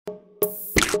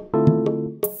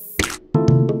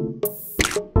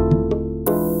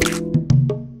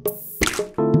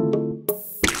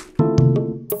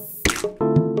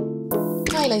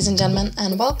ladies and gentlemen,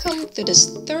 and welcome to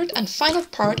this third and final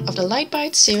part of the Light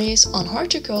Bite series on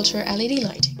horticulture LED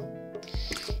lighting.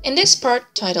 In this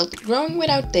part, titled Growing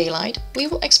Without Daylight, we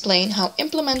will explain how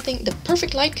implementing the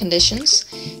perfect light conditions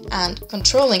and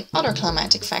controlling other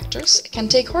climatic factors can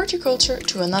take horticulture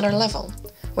to another level,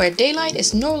 where daylight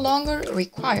is no longer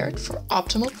required for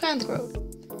optimal plant growth.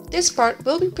 This part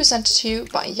will be presented to you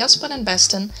by Jasper den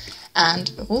Besten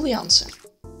and Roel Jansen.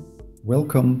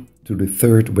 Welcome to the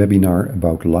third webinar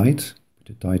about light, with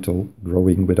the title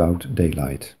Growing Without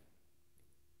Daylight.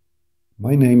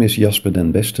 My name is Jasper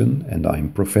den Besten and I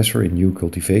am Professor in New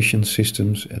Cultivation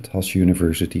Systems at Haas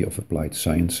University of Applied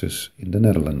Sciences in the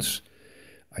Netherlands.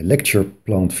 I lecture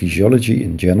plant physiology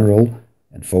in general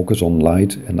and focus on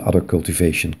light and other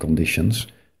cultivation conditions,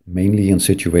 mainly in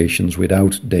situations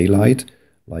without daylight,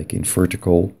 like in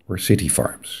vertical or city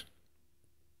farms.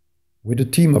 With a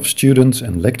team of students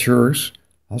and lecturers,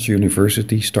 Haas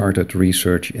University started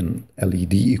research in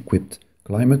LED-equipped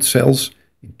climate cells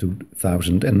in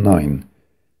 2009.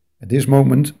 At this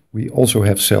moment, we also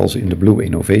have cells in the Blue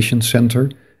Innovation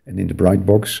Center and in the Bright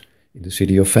Box in the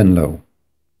city of Venlo.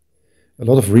 A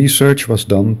lot of research was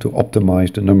done to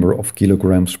optimize the number of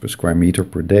kilograms per square meter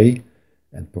per day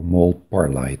and per mole par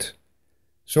light.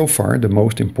 So far, the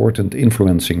most important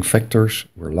influencing factors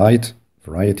were light,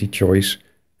 variety choice,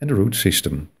 and the root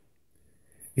system.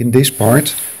 In this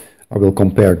part, I will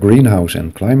compare greenhouse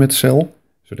and climate cell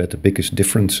so that the biggest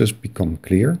differences become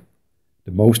clear.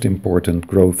 The most important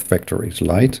growth factor is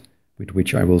light, with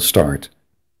which I will start.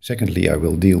 Secondly, I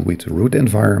will deal with the root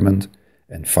environment,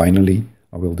 and finally,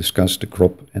 I will discuss the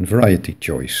crop and variety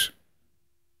choice.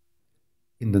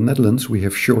 In the Netherlands, we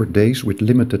have short days with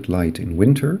limited light in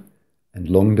winter and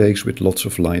long days with lots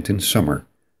of light in summer.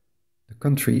 The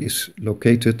country is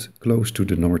located close to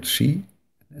the North Sea,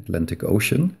 Atlantic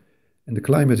Ocean, and the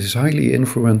climate is highly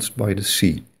influenced by the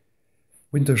sea.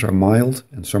 Winters are mild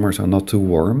and summers are not too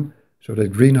warm, so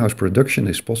that greenhouse production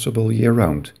is possible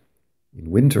year-round.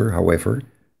 In winter, however,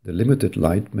 the limited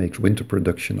light makes winter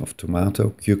production of tomato,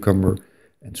 cucumber,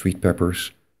 and sweet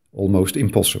peppers almost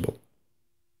impossible.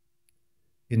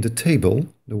 In the table,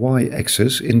 the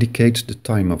y-axis indicates the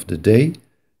time of the day.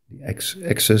 The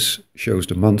x-axis shows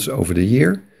the months over the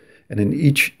year, and in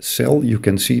each cell you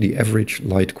can see the average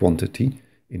light quantity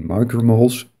in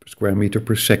micromoles per square meter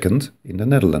per second in the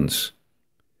Netherlands.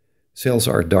 Cells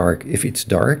are dark if it's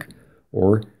dark,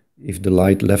 or if the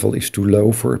light level is too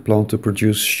low for a plant to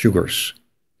produce sugars.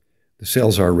 The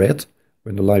cells are red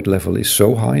when the light level is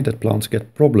so high that plants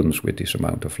get problems with this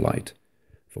amount of light.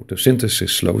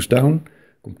 Photosynthesis slows down,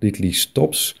 completely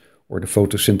stops, or the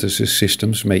photosynthesis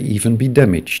systems may even be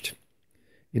damaged.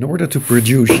 In order to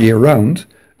produce year-round,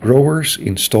 growers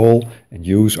install and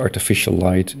use artificial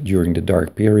light during the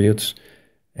dark periods,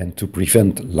 and to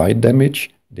prevent light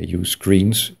damage, they use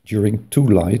screens during two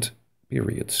light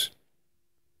periods.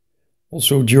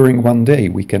 Also during one day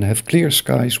we can have clear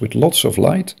skies with lots of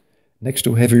light next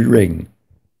to heavy rain.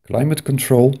 Climate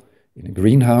control in a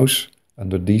greenhouse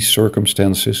under these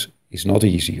circumstances is not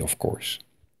easy, of course.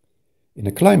 In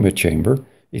a climate chamber,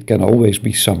 it can always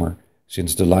be summer,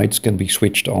 since the lights can be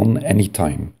switched on any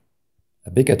time. A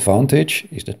big advantage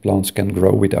is that plants can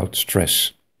grow without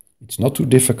stress. It's not too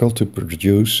difficult to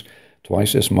produce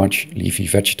twice as much leafy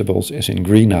vegetables as in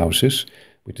greenhouses,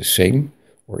 with the same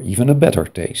or even a better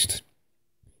taste.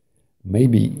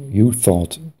 Maybe you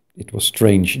thought it was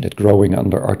strange that growing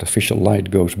under artificial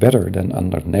light goes better than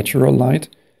under natural light,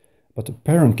 but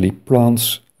apparently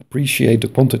plants appreciate the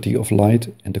quantity of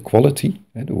light and the quality,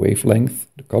 the wavelength,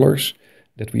 the colors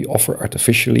that we offer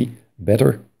artificially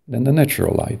better than the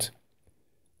natural light.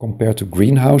 Compared to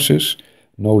greenhouses,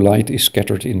 no light is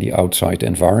scattered in the outside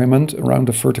environment around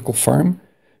a vertical farm,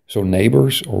 so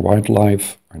neighbors or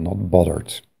wildlife are not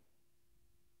bothered.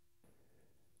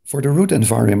 For the root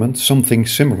environment, something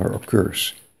similar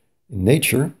occurs. In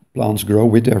nature, plants grow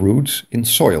with their roots in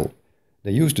soil.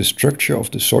 They use the structure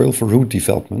of the soil for root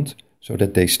development, so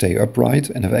that they stay upright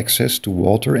and have access to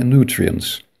water and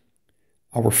nutrients.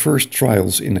 Our first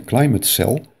trials in a climate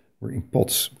cell were in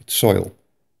pots with soil.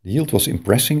 The yield was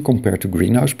impressive compared to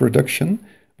greenhouse production,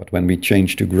 but when we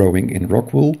changed to growing in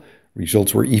rockwool,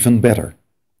 results were even better.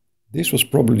 This was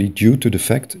probably due to the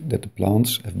fact that the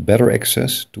plants have better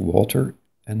access to water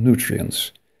and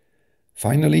nutrients.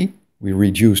 Finally, we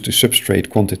reduced the substrate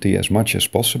quantity as much as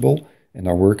possible and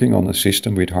are working on a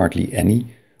system with hardly any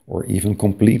or even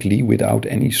completely without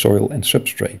any soil and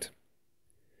substrate.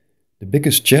 The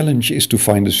biggest challenge is to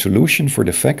find a solution for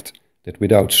the fact that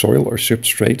without soil or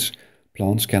substrates,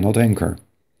 plants cannot anchor.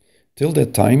 Till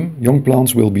that time, young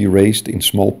plants will be raised in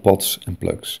small pots and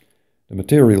plugs. The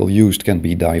material used can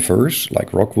be diverse,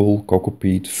 like rockwool, coco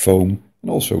peat, foam, and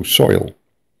also soil.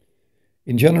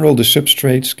 In general, the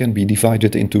substrates can be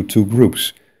divided into two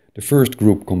groups. The first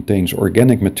group contains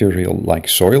organic material like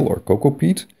soil or coco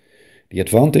peat. The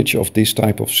advantage of this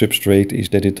type of substrate is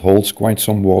that it holds quite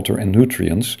some water and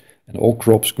nutrients, and all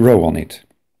crops grow on it.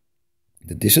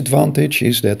 The disadvantage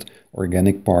is that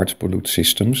organic parts pollute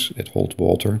systems that hold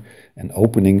water, and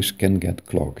openings can get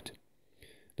clogged.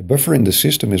 The buffer in the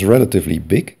system is relatively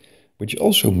big, which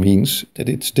also means that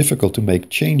it's difficult to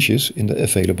make changes in the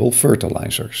available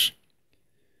fertilizers.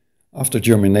 After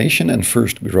germination and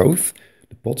first growth,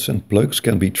 the pots and plugs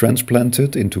can be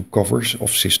transplanted into covers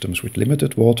of systems with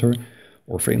limited water,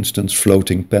 or for instance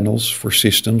floating panels for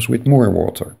systems with more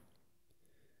water.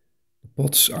 The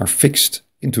pots are fixed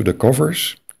into the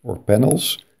covers or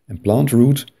panels, and plant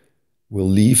root will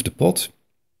leave the pot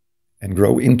and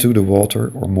grow into the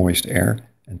water or moist air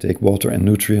and take water and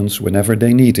nutrients whenever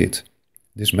they need it.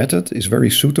 This method is very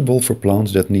suitable for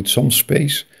plants that need some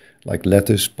space, like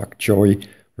lettuce, pak choi,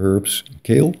 herbs, and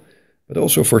kale, but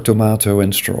also for tomato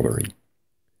and strawberry.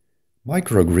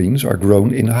 Microgreens are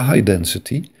grown in a high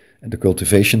density, and the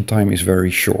cultivation time is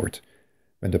very short.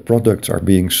 When the products are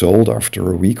being sold after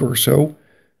a week or so,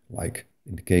 like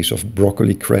in the case of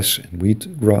broccoli cress and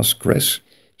wheatgrass cress,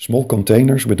 small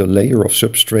containers with a layer of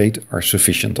substrate are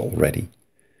sufficient already.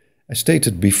 As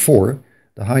stated before,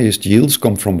 the highest yields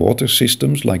come from water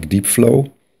systems like deep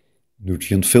flow,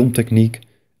 nutrient film technique,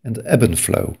 and ebb and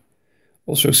flow.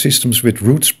 Also, systems with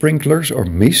root sprinklers or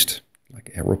mist,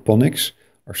 like aeroponics,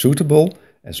 are suitable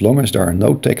as long as there are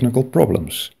no technical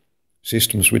problems.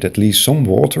 Systems with at least some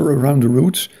water around the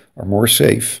roots are more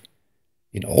safe.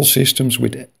 In all systems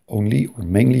with only or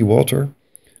mainly water,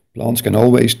 plants can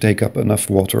always take up enough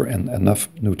water and enough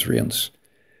nutrients.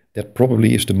 That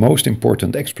probably is the most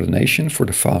important explanation for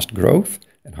the fast growth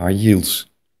and high yields.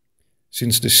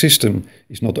 Since the system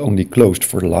is not only closed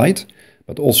for light,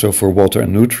 but also for water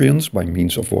and nutrients by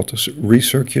means of water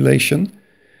recirculation,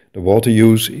 the water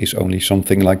use is only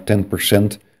something like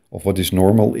 10% of what is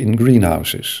normal in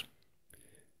greenhouses.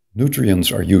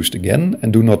 Nutrients are used again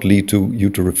and do not lead to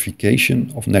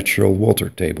eutrophication of natural water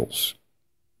tables.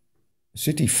 A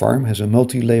city farm has a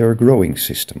multi-layer growing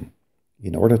system.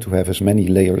 In order to have as many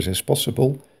layers as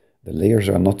possible, the layers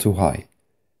are not too high.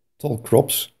 Tall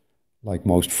crops, like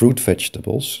most fruit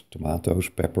vegetables, tomatoes,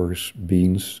 peppers,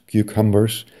 beans,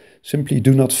 cucumbers, simply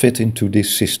do not fit into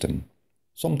this system.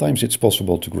 Sometimes it's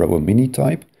possible to grow a mini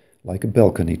type, like a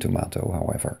balcony tomato,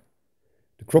 however.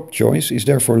 The crop choice is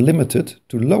therefore limited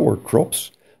to lower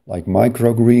crops, like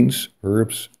microgreens,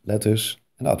 herbs, lettuce,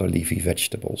 and other leafy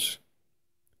vegetables.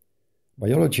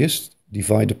 Biologists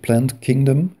divide the plant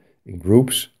kingdom in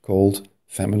groups called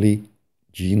family,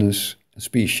 genus, and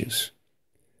species.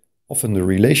 Often the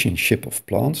relationship of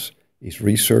plants is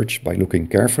researched by looking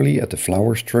carefully at the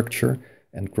flower structure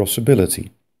and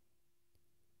crossability.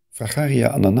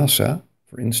 Fragaria ananassa,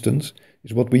 for instance,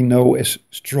 is what we know as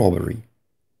strawberry.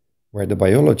 Where the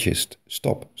biologists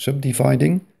stop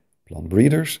subdividing, plant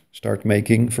breeders start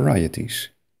making varieties.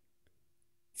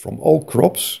 From all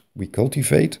crops we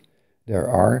cultivate, there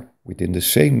are, within the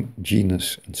same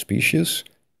genus and species,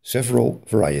 several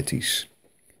varieties.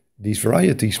 These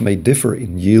varieties may differ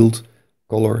in yield,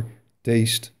 color,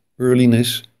 taste,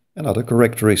 earliness, and other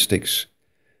characteristics.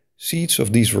 Seeds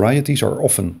of these varieties are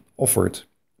often offered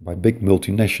by big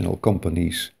multinational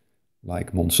companies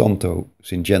like Monsanto,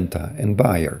 Syngenta, and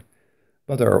Bayer.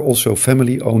 But there are also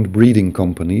family-owned breeding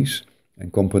companies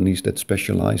and companies that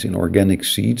specialize in organic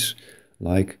seeds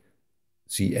like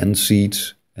CN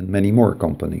Seeds and many more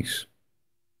companies.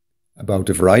 About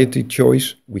the variety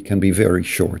choice, we can be very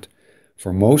short.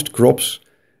 For most crops,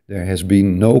 there has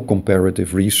been no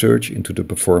comparative research into the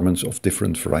performance of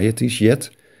different varieties yet,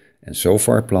 and so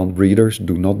far plant breeders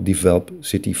do not develop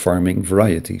city farming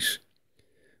varieties.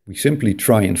 We simply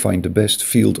try and find the best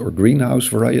field or greenhouse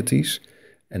varieties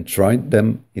and try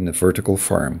them in a vertical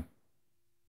farm.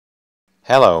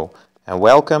 Hello and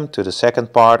welcome to the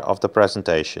second part of the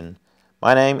presentation.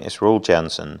 My name is Roel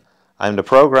Jensen. I'm the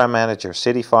Program Manager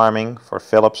City Farming for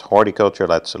Philips Horticulture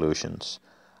LED Solutions.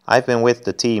 I've been with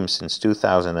the team since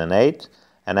 2008,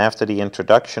 and after the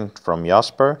introduction from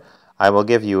Jasper, I will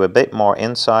give you a bit more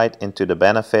insight into the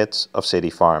benefits of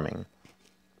city farming.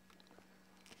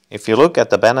 If you look at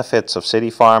the benefits of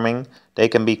city farming, they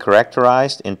can be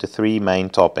characterized into three main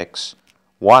topics.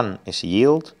 One is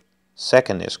yield,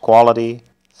 second is quality,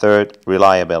 third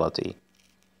reliability.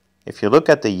 If you look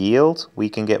at the yield, we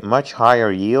can get much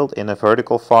higher yield in a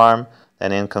vertical farm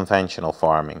than in conventional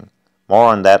farming. More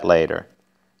on that later.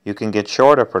 You can get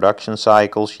shorter production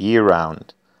cycles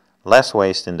year-round. less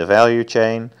waste in the value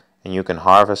chain, and you can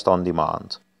harvest on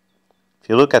demand. If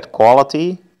you look at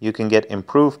quality, you can get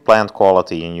improved plant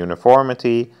quality and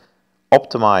uniformity,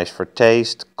 optimized for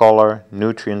taste, color,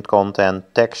 nutrient content,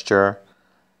 texture,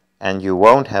 and you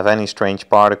won't have any strange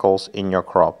particles in your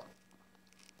crop.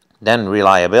 Then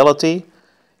reliability,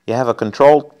 you have a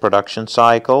controlled production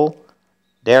cycle,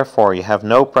 therefore you have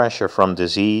no pressure from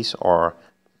disease or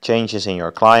changes in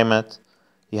your climate,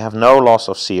 you have no loss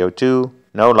of CO2,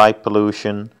 no light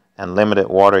pollution, and limited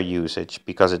water usage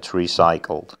because it's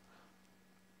recycled.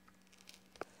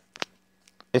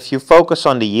 If you focus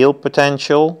on the yield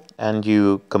potential and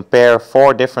you compare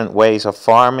 4 different ways of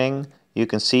farming, you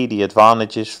can see the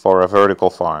advantages for a vertical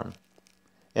farm.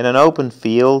 In an open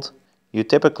field, you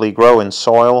typically grow in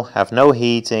soil, have no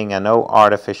heating and no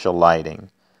artificial lighting.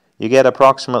 You get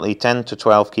approximately 10 to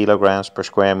 12 kilograms per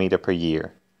square meter per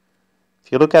year.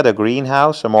 If you look at a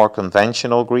greenhouse, a more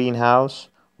conventional greenhouse,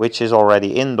 which is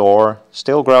already indoor,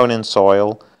 still grown in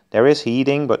soil, there is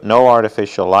heating but no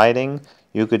artificial lighting,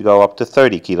 you could go up to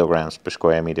 30 kilograms per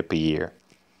square meter per year.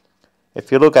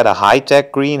 If you look at a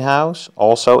high-tech greenhouse,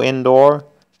 also indoor,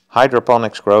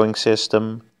 hydroponics growing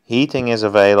system, heating is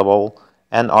available,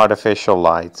 and artificial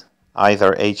light,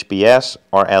 either HBS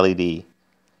or LED.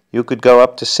 You could go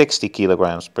up to 60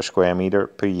 kilograms per square meter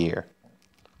per year.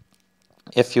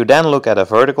 If you then look at a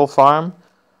vertical farm,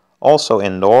 also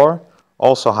indoor,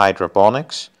 also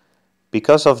hydroponics,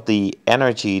 because of the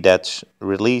energy that's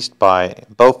released by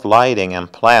both lighting and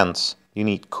plants, you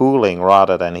need cooling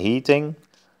rather than heating.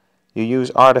 You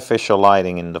use artificial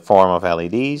lighting in the form of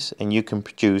LEDs and you can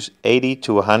produce 80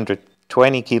 to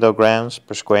 120 kilograms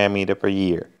per square meter per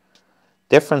year.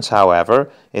 Difference, however,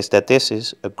 is that this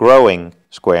is a growing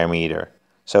square meter.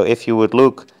 So if you would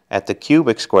look at the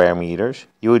cubic square meters,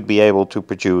 you would be able to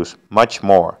produce much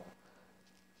more.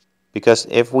 Because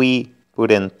if we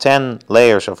put in 10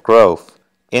 layers of growth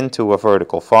into a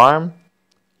vertical farm,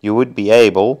 you would be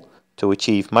able to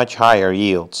achieve much higher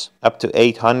yields, up to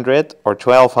 800 or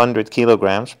 1200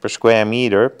 kilograms per square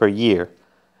meter per year.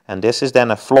 And this is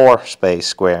then a floor space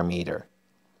square meter.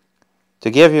 To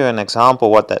give you an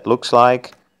example what that looks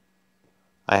like,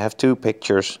 I have 2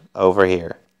 pictures over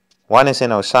here. One is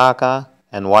in Osaka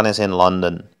and one is in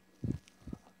London.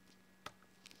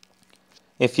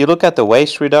 If you look at the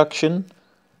waste reduction,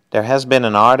 there has been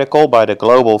an article by the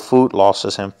Global Food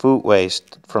Losses and Food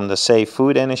Waste from the Safe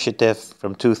Food Initiative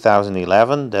from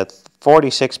 2011 that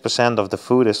 46% of the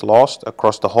food is lost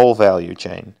across the whole value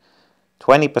chain.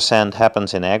 20%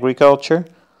 happens in agriculture,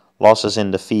 losses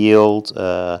in the field,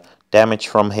 damage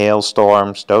from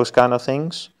hailstorms, those kind of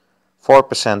things.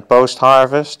 4%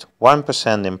 post-harvest,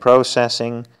 1% in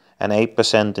processing, and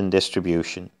 8% in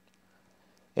distribution.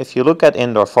 If you look at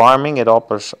indoor farming, it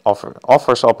offers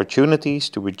opportunities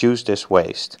to reduce this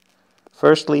waste.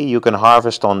 Firstly, you can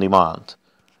harvest on demand.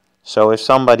 So if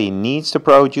somebody needs the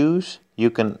produce, you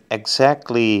can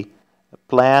exactly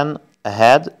plan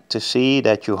ahead to see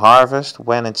that you harvest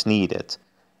when it's needed.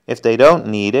 If they don't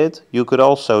need it, you could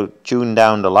also tune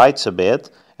down the lights a bit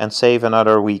and save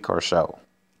another week or so.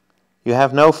 You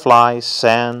have no flies,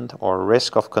 sand, or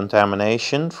risk of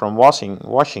contamination from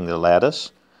washing the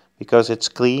lettuce, because it's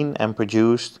clean and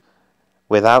produced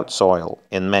without soil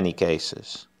in many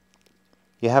cases.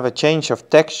 You have a change of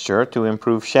texture to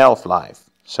improve shelf life.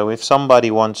 So if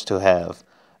somebody wants to have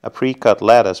a pre-cut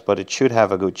lettuce but it should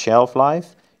have a good shelf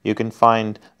life, you can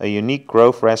find a unique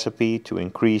growth recipe to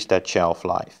increase that shelf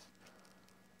life.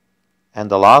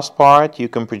 And the last part, you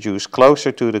can produce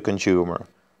closer to the consumer.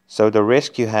 So the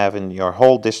risk you have in your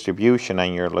whole distribution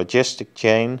and your logistic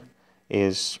chain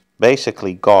is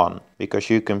basically gone, because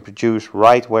you can produce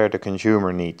right where the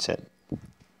consumer needs it.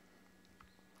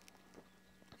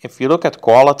 If you look at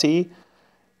quality,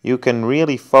 you can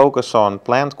really focus on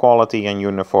plant quality and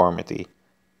uniformity.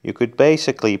 You could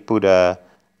basically put a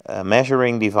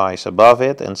measuring device above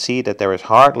it and see that there is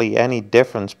hardly any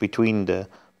difference between the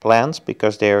plants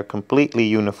because they are completely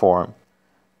uniform.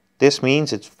 This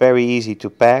means it's very easy to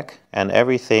pack and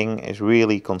everything is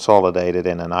really consolidated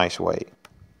in a nice way.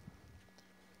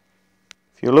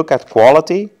 If you look at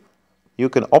quality, you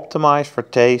can optimize for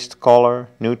taste, color,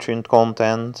 nutrient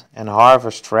content and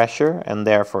harvest fresher and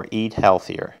therefore eat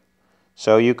healthier.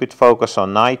 So you could focus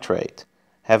on nitrate,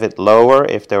 have it lower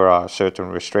if there are certain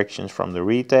restrictions from the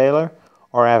retailer,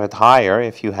 or have it higher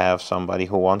if you have somebody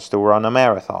who wants to run a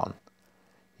marathon.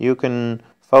 You can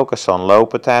focus on low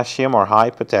potassium or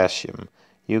high potassium.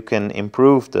 You can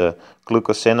improve the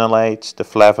glucosinolates, the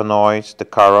flavonoids, the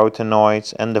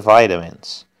carotenoids and the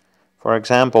vitamins. For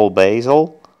example,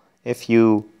 basil. If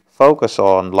you focus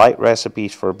on light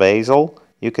recipes for basil,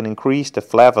 you can increase the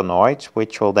flavonoids,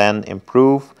 which will then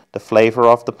improve the flavor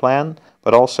of the plant,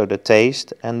 but also the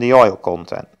taste and the oil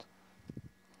content.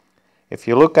 If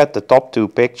you look at the top two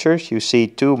pictures, you see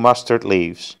two mustard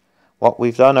leaves. What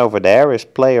we've done over there is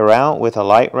play around with a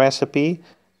light recipe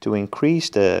to increase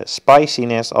the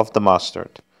spiciness of the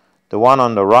mustard. The one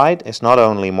on the right is not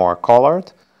only more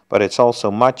colored, but it's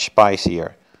also much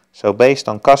spicier. So based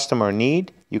on customer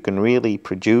need, you can really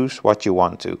produce what you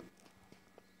want to.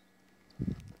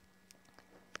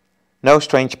 No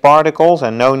strange particles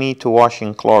and no need to wash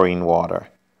in chlorine water.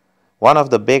 One of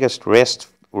the biggest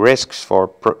risks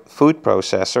for food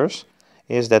processors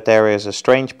is that there is a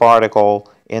strange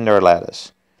particle in their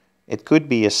lettuce. It could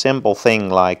be a simple thing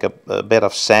like a bit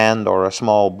of sand or a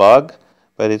small bug,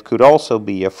 but it could also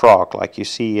be a frog like you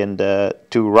see in the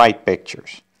two right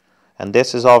pictures. And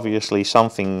this is obviously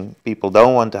something people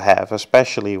don't want to have,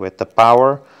 especially with the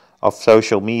power of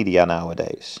social media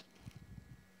nowadays.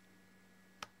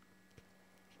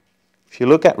 If you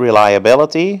look at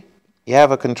reliability, you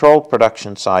have a controlled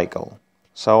production cycle.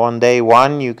 So on day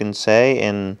 1 you can say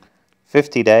in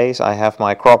 50 days I have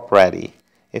my crop ready.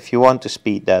 If you want to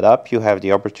speed that up, you have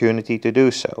the opportunity to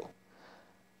do so.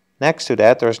 Next to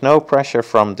that, there's no pressure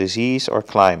from disease or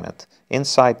climate.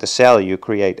 Inside the cell you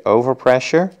create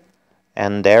overpressure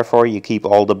and therefore you keep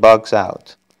all the bugs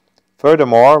out.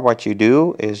 Furthermore, what you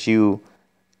do is you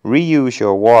reuse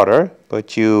your water,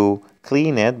 but you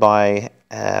clean it by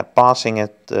passing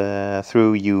it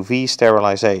through UV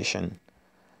sterilization.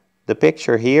 The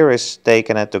picture here is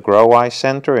taken at the Grow Eye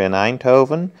Center in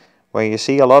Eindhoven, where you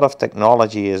see a lot of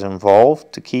technology is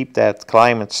involved to keep that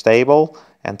climate stable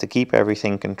and to keep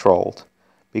everything controlled.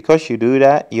 Because you do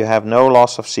that, you have no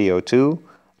loss of CO2.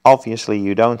 Obviously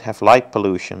you don't have light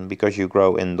pollution because you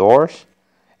grow indoors,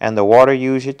 and the water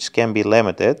usage can be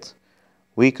limited.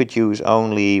 We could use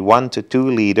only 1 to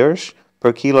 2 liters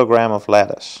per kilogram of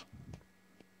lettuce.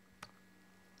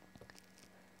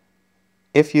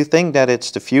 If you think that it's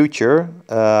the future,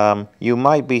 you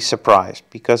might be surprised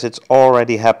because it's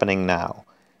already happening now.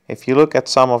 If you look at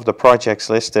some of the projects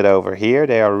listed over here,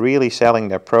 they are really selling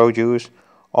their produce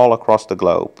all across the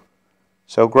globe.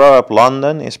 So Grow Up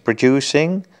London is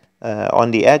producing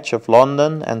on the edge of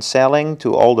London and selling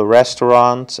to all the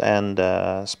restaurants and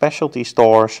specialty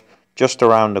stores just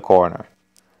around the corner.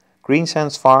 Green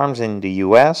Sense Farms in the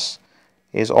US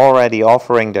is already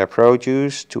offering their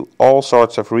produce to all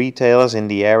sorts of retailers in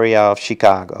the area of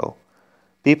Chicago.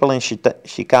 People in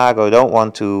Chicago don't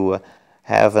want to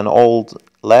have an old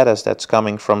lettuce that's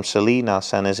coming from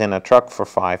Salinas and is in a truck for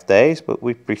 5 days, but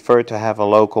we prefer to have a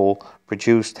local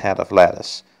produced head of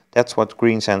lettuce. That's what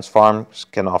Green Sense Farms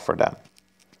can offer them.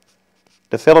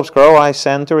 The Philips Grow Eye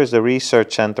Center is the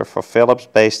research center for Philips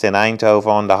based in Eindhoven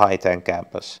on the high-tech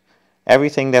campus.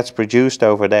 Everything that's produced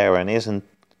over there and isn't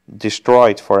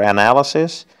destroyed for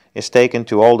analysis is taken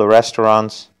to all the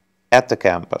restaurants at the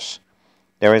campus.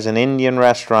 There is an Indian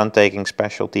restaurant taking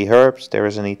specialty herbs, there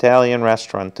is an Italian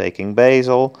restaurant taking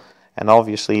basil, and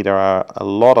obviously there are a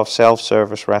lot of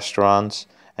self-service restaurants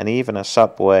and even a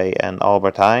Subway and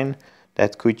Albert Heijn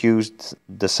that could use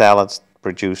the salads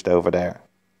produced over there.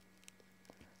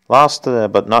 Last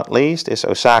but not least is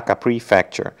Osaka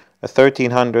Prefecture, a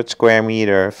 1300 square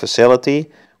meter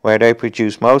facility where they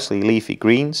produce mostly leafy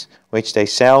greens, which they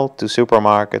sell to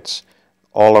supermarkets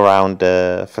all around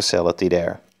the facility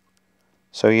there.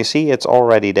 So you see it's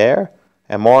already there,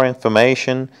 and more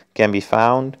information can be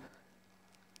found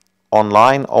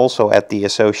online also at the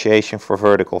Association for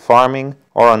Vertical Farming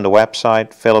or on the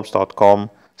website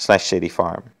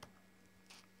philips.com/cityfarm.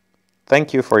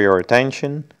 Thank you for your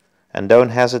attention, and don't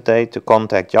hesitate to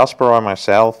contact Jasper or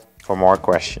myself for more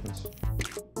questions.